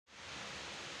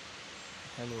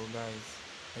Hello guys,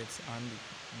 it's Andy.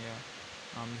 Yeah,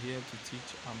 I'm here to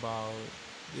teach about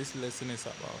this lesson is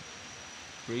about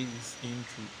praise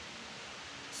intro.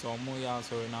 So mo ya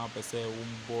sorry now per se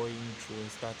one boy intro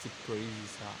started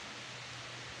praises.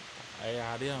 I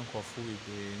had a coffee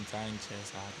in time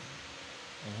chess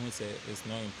and who said it's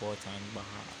not important, but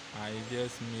I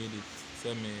just made it.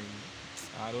 Say me,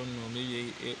 I don't know,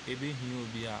 maybe it be new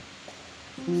be.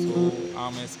 So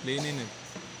I'm explaining it.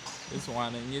 This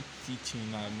one and yet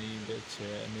teaching I maybe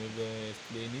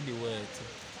explaining the word.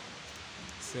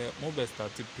 Say more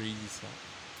start to praise.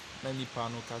 Many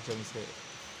panel catch them say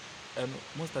and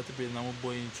most start to praise now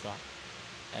boy intra.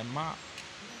 And ma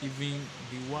even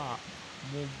the war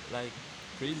more like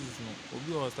praises no.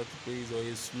 Obi or start to praise or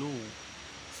is slow.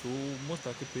 So most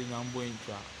start to praise now boy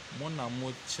intra. More na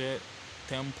more che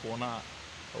tempo na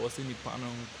I was in the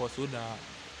panel cause so that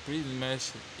praise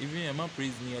mesh even a man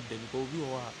praise near there because we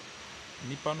are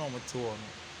nipa na ɔmote hɔ no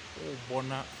wobɔ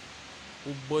na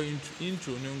wobɔ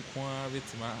intro no nko ara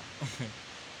bɛtuma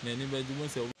n'ani bɛgye mu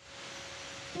sɛ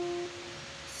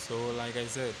so like I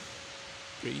said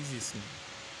praises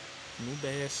no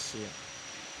bɛyɛ hye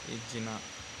ɛgyina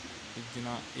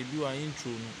ebi wɔ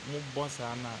intro no mobɔ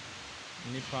saa na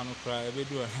nipa no koraa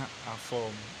ɛbɛdu na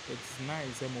afɔm it's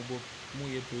nice sɛ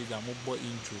moyɛ praise a mobɔ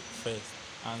intro first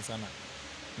ansa na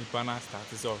nipa na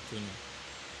start sɛ ɔto no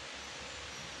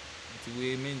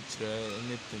we mean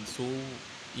anything so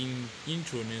in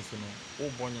intro so no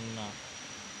all born na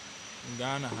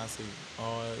Ghana has a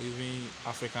or even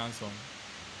African song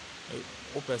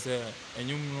open say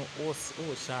enyum no o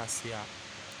shasia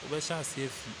o shasia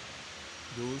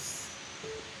those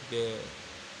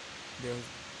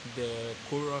the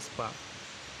chorus part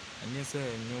and you say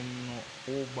enyum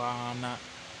no o ba na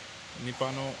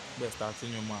nipa no be starting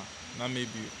nyum a na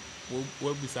maybe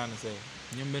we bisa no say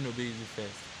nyum be no be easy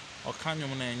first or can you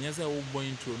na say we born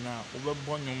intro now we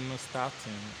born no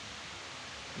starting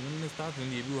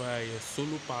the be a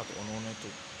solo part on one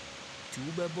to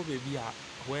be baby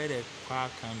where the choir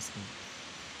comes in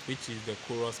which is the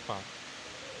chorus part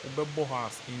we bo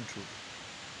has intro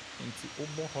into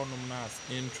obo honum na as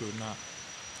intro na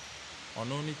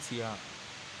on only tia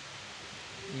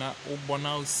na obo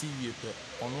now see you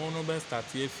on no be start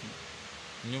efi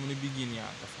nyum no begin ya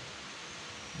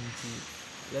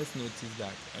let's notice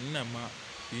that and na ma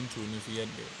intro no so yet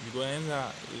there because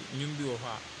enza nyum bi o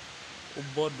ha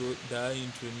obodo da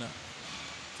intro na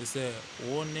to say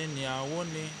one nia one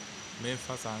me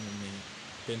fast and me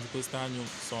Pentecostal nyum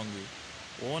song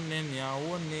one nia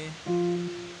one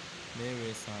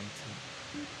Mary something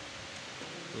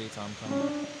wait I'm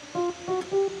coming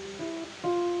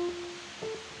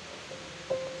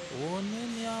one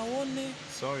nia one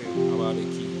sorry about the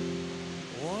key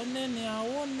one nia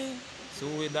one. So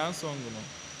with that song, you know,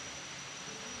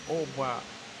 oh boy,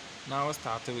 now I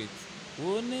start with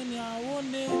one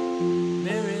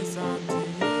there is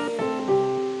something.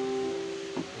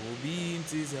 Obi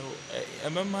intis a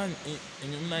man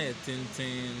in your night thing,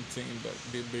 but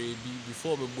baby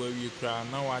before the boy you cry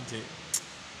now I did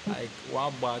like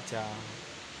what about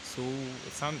so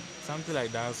something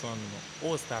like that song, you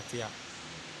know, oh start here,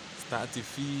 start to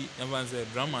feel everyone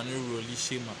said drama no really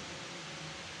shame.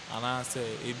 And I say,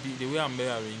 the way I'm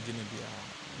arranging it,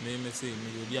 me say,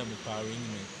 me be a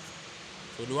arrangement.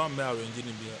 So the way I'm arranging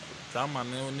it, drama,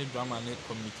 only drama,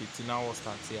 communicating now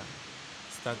start here.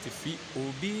 Start to feel,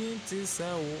 obi to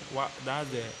say, what that's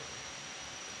the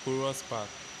chorus part.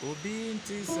 Obi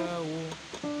to say,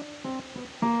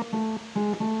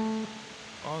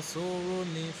 also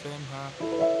running from her.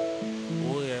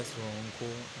 Oh, yes,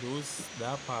 those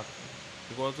that part.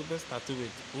 Because the best start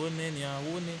with, one.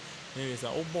 There is a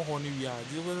obo honey we are.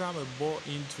 This was a ball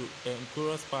into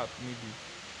chorus part maybe.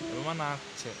 The man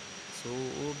check. So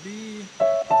obi.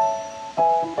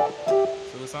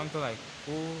 So something like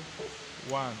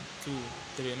 1, 2,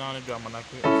 3. Now the drama na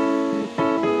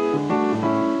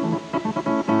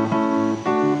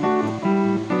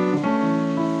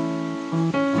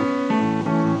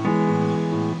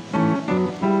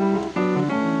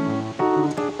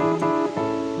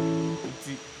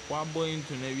one boy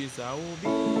into nevis I will be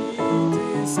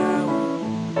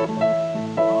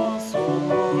also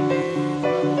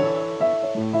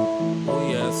oh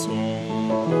yes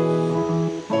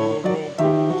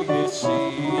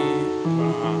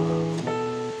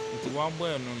one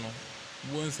boy no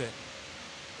one say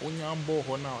onyambo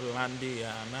ho na lande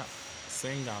ya na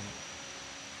singer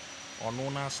ono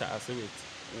na sha asebet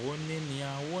one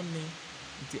nia one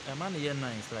nti a man here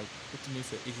nice like it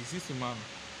means it is this man.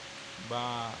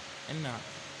 But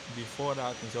before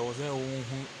that, there was a who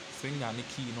singer the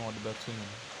key in all the better.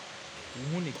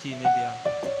 wohu ne key ne dia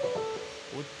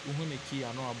wohu ne key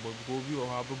ano abo go bi wo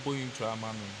ha bobo intro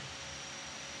ama no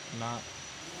na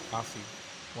afi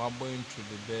wabo intro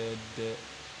the bed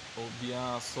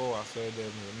obia so after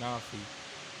them na afi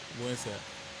when say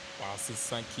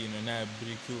wasesa key no na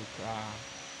break you kra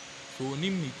so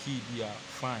onim ne key dia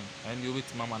fine and you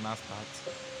wait mama na start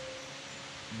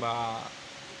ba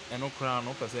eno kra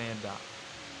no person da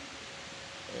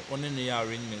only the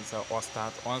arrangements or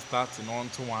start on starting on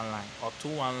to one line or to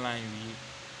one line we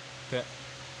pe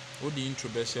o the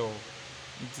introduction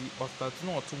nti or start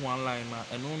no to one line na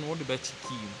eno no the be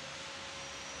chiki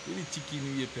o the chiki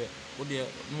ni ye pe o the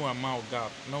no amount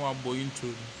gap na wa boy intro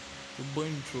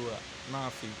na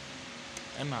afi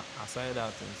na aside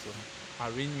that so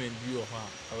arrangement bi o ha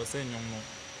I was saying no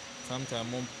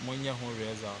sometimes mo nya ho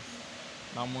result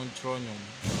na mo ntro nyom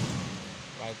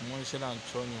like mon share and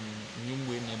try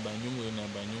nyumwe neba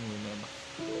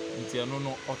nti ano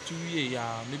no otu wie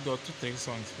ya maybe otu 3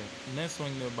 songs fe next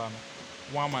song neba no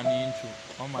one man intro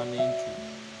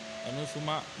and also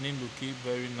ma name look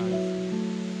very nice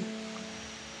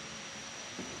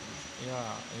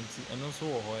yeah and also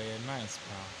nice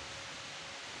pa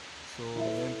so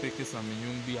when pick some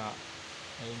nyumbi a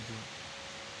and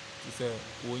he said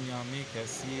wonya make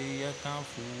kesi ya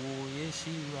kanfu wo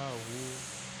yeshira wo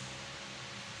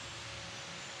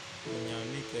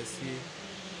nyame kese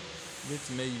bet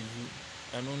me you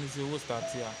and only say wo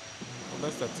start here o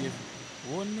start here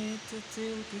one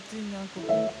tete nyanko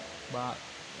but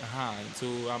so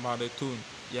about the tone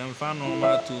you find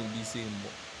normal tone be same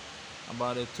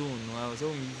about the tone no so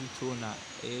we use tone na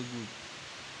good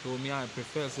so me I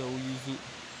prefer so we use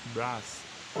brass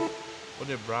or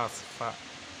the brass fa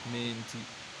main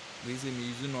we say me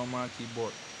use normal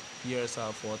keyboard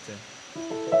PSR 410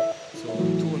 so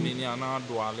tone ni ana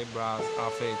dual brass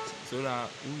affect so that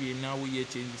we now we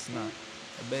changes na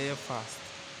very fast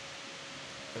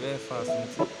it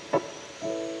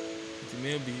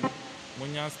maybe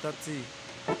when you start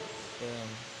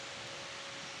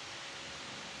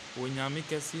when you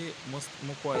make see most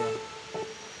mokoya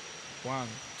 1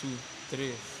 2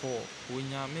 3 4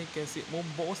 when you make see mo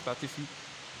boss start if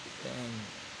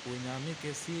when you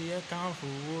make see you can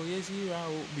for yes you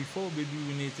before baby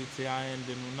we need to say and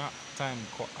then not time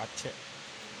call a check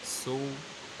so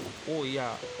oh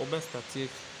yeah best start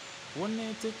if one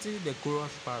the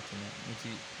chorus part no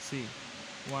see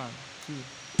 1 2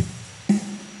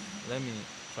 let me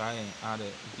try and add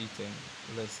a detail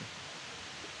lesson.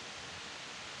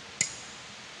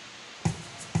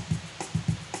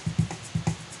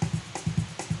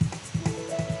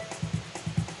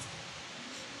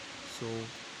 So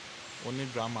only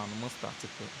drama no must start it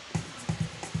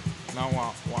now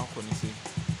one can you see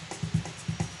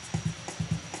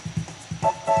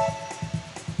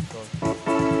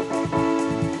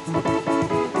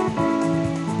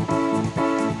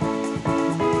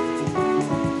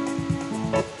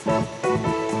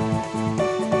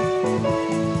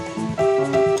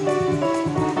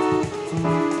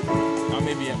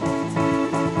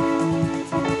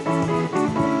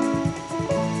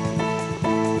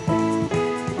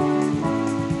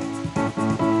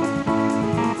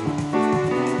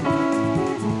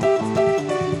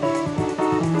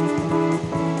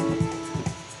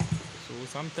so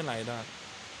something like that.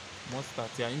 Most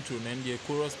start your intro and the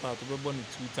chorus part we born 2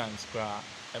 times cry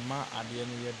and ma at the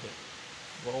end of the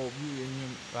but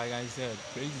like I said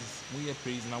praises we are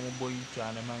praise now boy try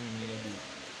and man we do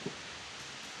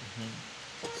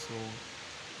so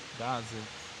that's it.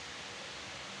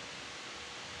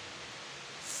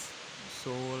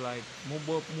 So like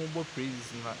mobile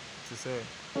praises to say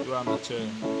you are my chair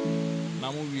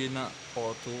now we na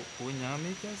auto when you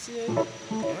make us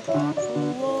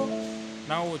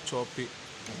now we chop it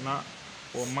now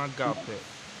or magap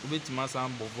with my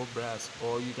sample for brass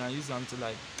or you can use something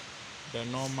like the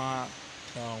normal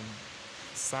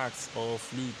sax or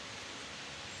flute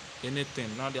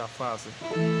anything now they are fast.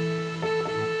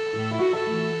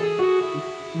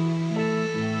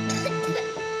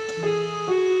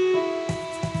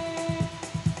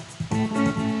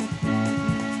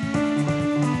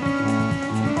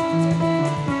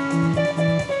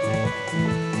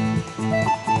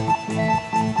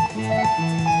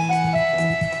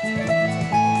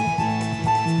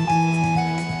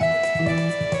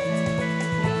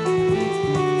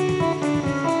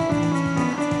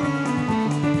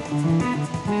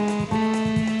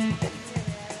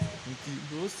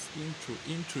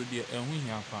 Intro the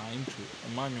intro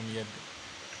manual yet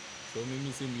so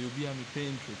me say me obi am pay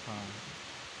intro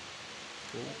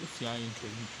so if you intro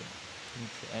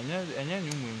enya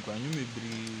nyum nkwa nyum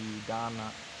ebri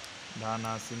dana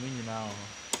se me nyina ho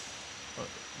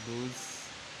those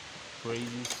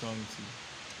praise songs.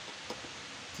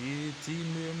 Titi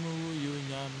memu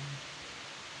yonyami.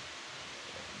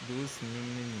 Those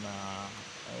meaning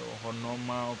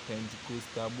normal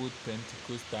Pentecostal, both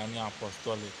Pentecostal and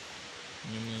apostolic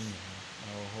meaning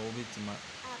hold it my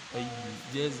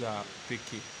just a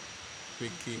picky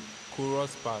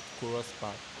chorus part.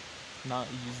 Now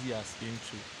easy as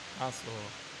intro. That's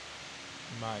all.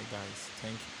 Bye guys.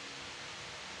 Thank you.